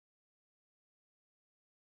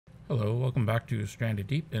Hello, welcome back to Stranded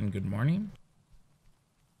Deep, and good morning.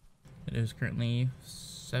 It is currently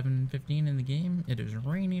 7:15 in the game. It is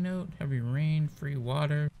raining out, heavy rain, free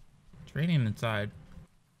water. It's raining inside.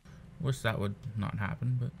 Wish that would not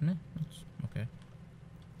happen, but it's okay.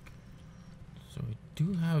 So we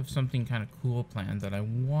do have something kind of cool planned that I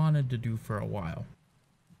wanted to do for a while.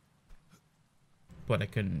 But I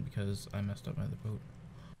couldn't because I messed up my other boat.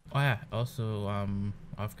 Oh yeah, also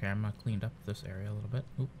off camera cleaned up this area a little bit.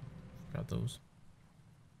 Oop, got those.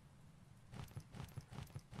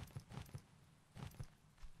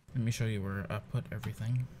 Let me show you where I put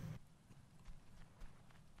everything.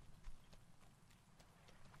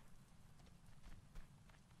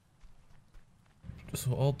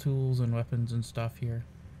 So all tools and weapons and stuff here.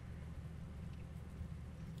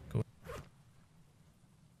 Go.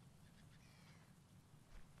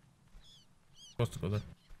 Supposed to go there.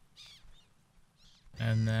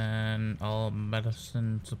 And then all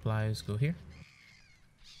medicine supplies go here.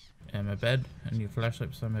 And my bed, a new flashlight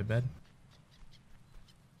beside my bed.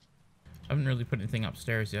 I haven't really put anything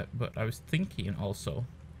upstairs yet, but I was thinking also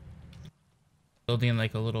building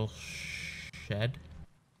like a little shed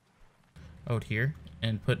out here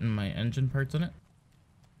and putting my engine parts in it.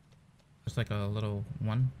 Just like a little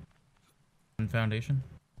one foundation.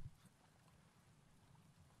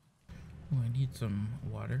 Oh, I need some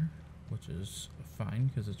water, which is fine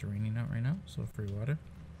because it's raining out right now, so free water.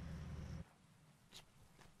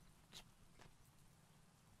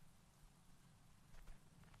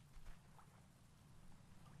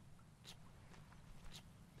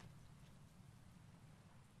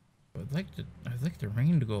 I'd like the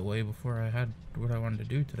rain to go away before I had what I wanted to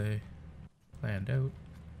do today planned out.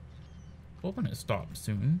 Hoping it stops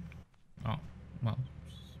soon. Oh, well,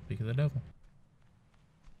 speak of the devil.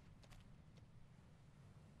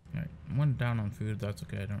 Alright, one down on food, that's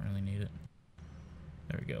okay, I don't really need it.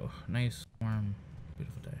 There we go. Nice, warm,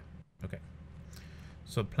 beautiful day. Okay.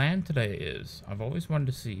 So plan today is, I've always wanted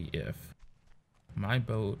to see if my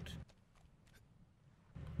boat,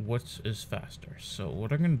 which is faster. So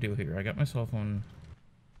what I'm going to do here, I got my cell phone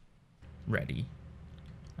ready.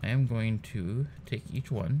 I am going to take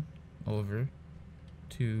each one over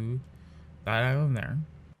to that island there.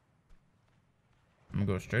 I'm going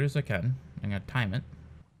to go as straight as I can. I'm going to time it.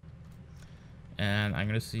 And I'm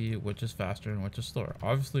going to see which is faster and which is slower.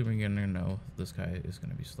 Obviously, we're going to know this guy is going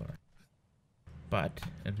to be slower. But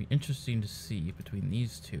it'd be interesting to see between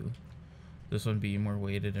these two. This one being more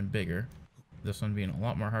weighted and bigger. This one being a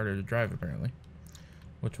lot more harder to drive, apparently.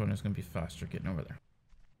 Which one is going to be faster getting over there?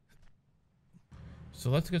 So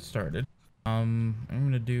let's get started. I'm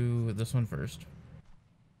going to do this one first.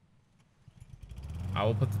 I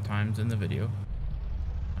will put the times in the video.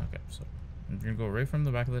 Okay, so I'm going to go right from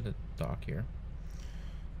the back of the dock here.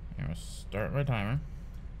 I'm going to start my timer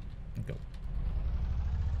and go.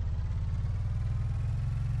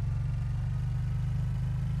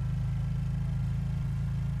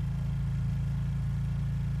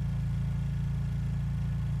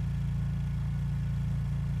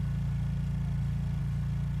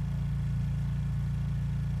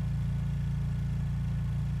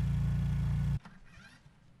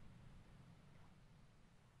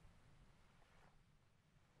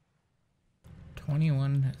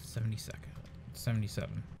 .21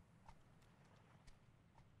 77.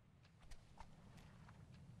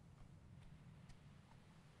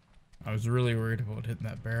 I was really worried about hitting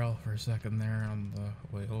that barrel for a second there on the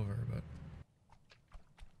way over, but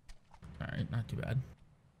alright, not too bad.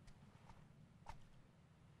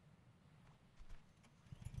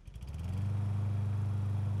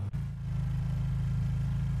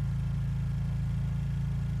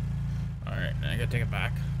 Alright, now I gotta take it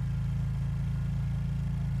back.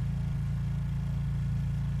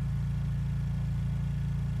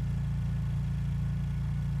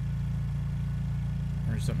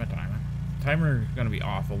 Reset my timer. Timer is gonna be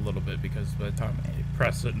off a little bit because by the time I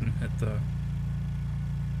press it and hit the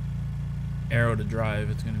arrow to drive,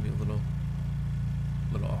 it's gonna be a little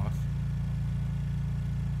off.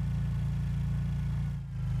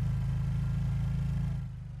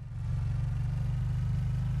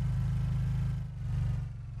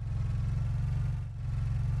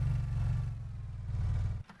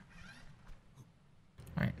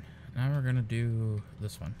 Alright, now we're gonna do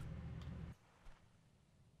this one.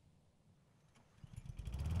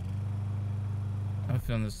 I have a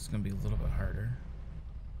feeling this is going to be a little bit harder.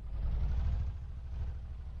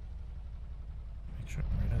 Make sure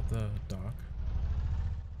I'm right at the dock.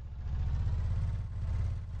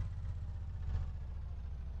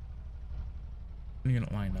 When you get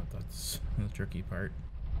it lined up, that's the tricky part.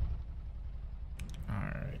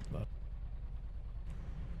 Alright, left.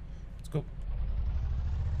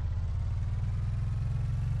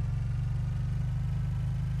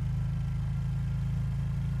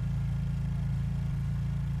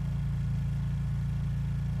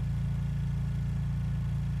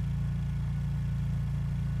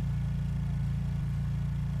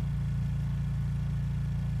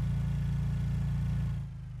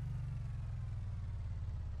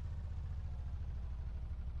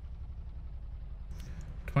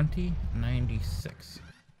 2096.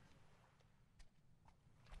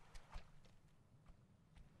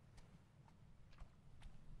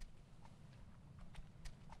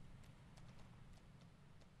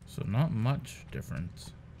 So not much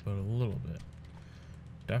difference, but a little bit.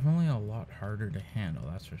 Definitely a lot harder to handle,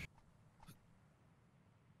 that's for sure.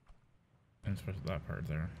 And especially that part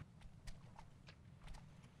there.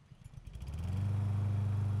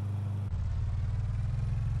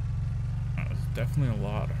 It's definitely a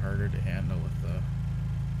lot harder to handle with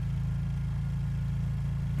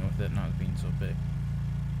it not being so big.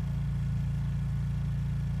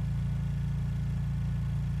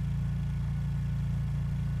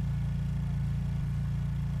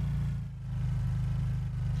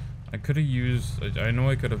 I could have used, I know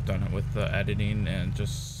I could have done it with the editing and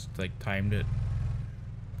just like timed it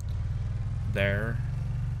there.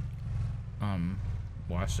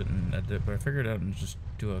 Watched it and edit it, but I figured out and just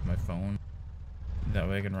do it with my phone. That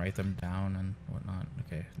way I can write them down and whatnot.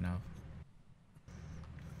 Okay, now.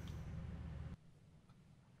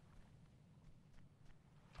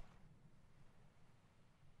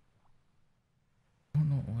 I don't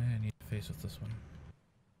know what way I need to face with this one.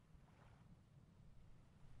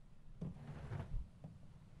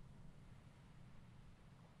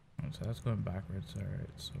 So that's going backwards. Alright,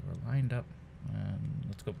 so we're lined up and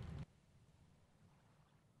let's go.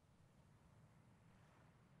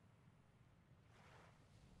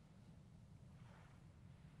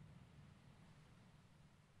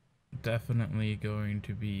 Definitely going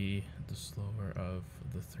to be the slower of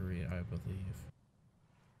the three, I believe.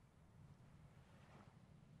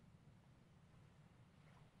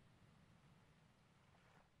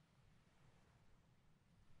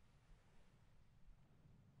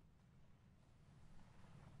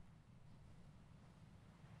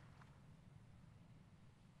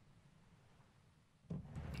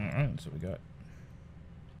 Alright, so we got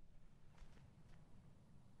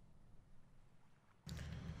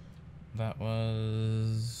that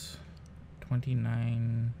was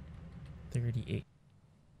 29:38.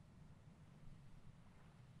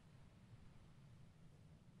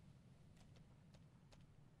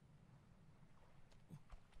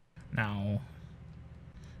 Now,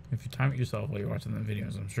 if you time it yourself while you're watching the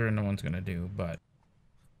videos, I'm sure no one's gonna do, but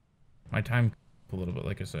my time a little bit,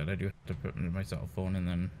 like I said, I do have to put into my cell phone and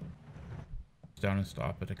then down and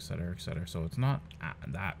stop it, etc., etc. So it's not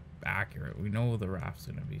that accurate. We know the raft's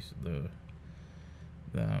gonna be the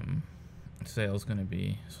sail's gonna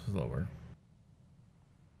be slower.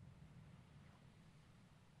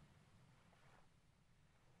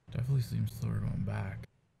 Definitely seems slower going back.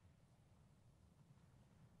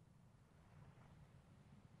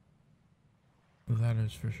 That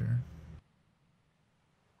is for sure.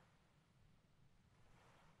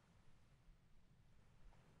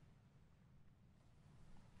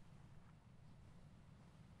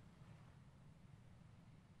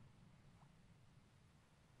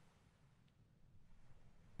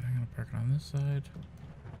 I'm gonna park it on this side.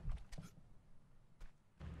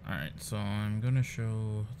 Alright, so I'm gonna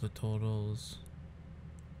show the totals.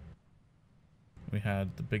 We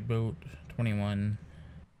had the big boat 21,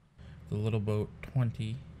 the little boat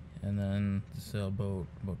 20, and then the sailboat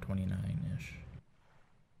about 29-ish.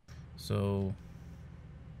 So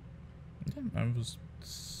yeah, I was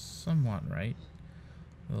somewhat right.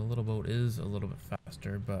 The little boat is a little bit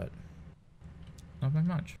faster, but not by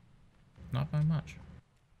much. Not by much.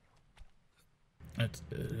 It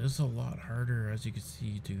is a lot harder, as you can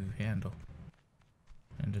see, to handle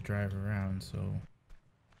and to drive around, so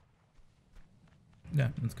yeah,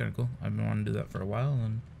 it's kind of cool. I've been wanting to do that for a while,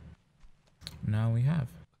 and now we have.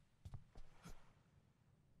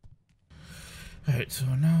 Alright, so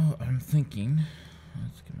now I'm thinking,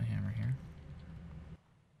 let's get my hammer here.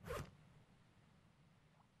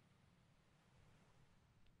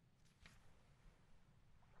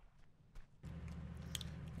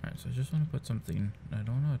 Alright, so I just want to put something, I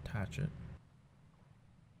don't want to attach it.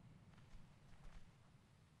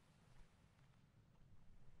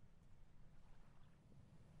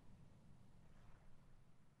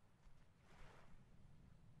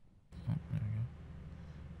 Oh, there we go.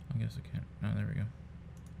 I guess I can't. No, there we go.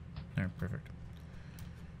 There, perfect.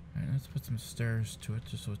 Alright, let's put some stairs to it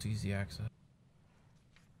just so it's easy access.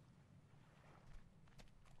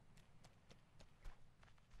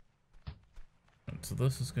 So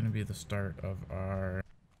this is going to be the start of our...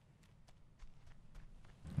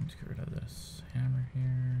 Let's get rid of this hammer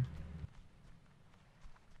here.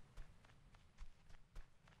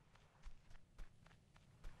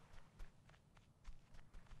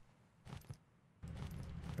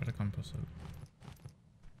 Got a compass out.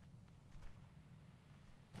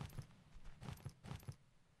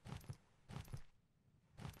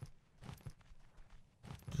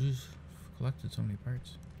 Jeez, collected so many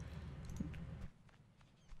parts.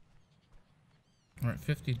 Alright,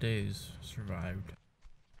 50 days survived.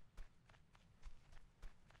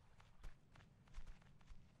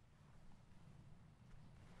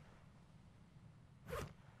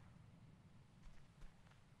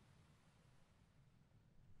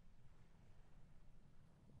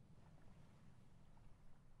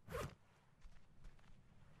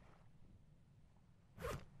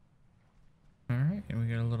 Alright, and we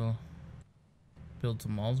got a little build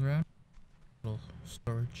some walls around. Little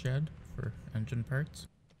storage shed for engine parts.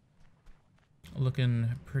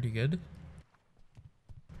 Looking pretty good.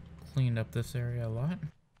 Cleaned up this area a lot.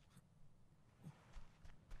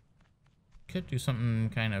 Could do something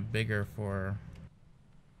kind of bigger for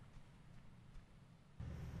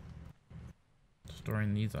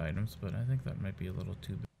storing these items, but I think that might be a little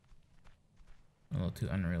too big. A little too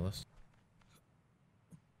unrealistic.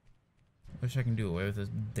 Wish I can do away with this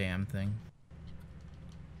damn thing.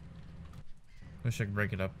 Wish I could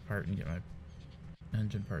break it up apart and get my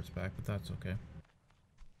engine parts back, but that's okay.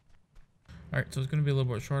 Alright, so it's going to be a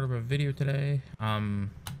little bit shorter of a video today. Thumbs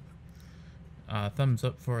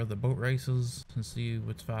up for the boat races and see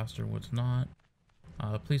what's faster, what's not.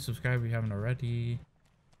 Please subscribe if you haven't already.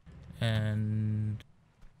 And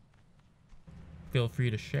feel free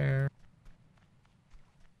to share.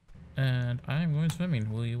 And I'm going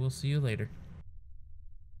swimming. We will see you later.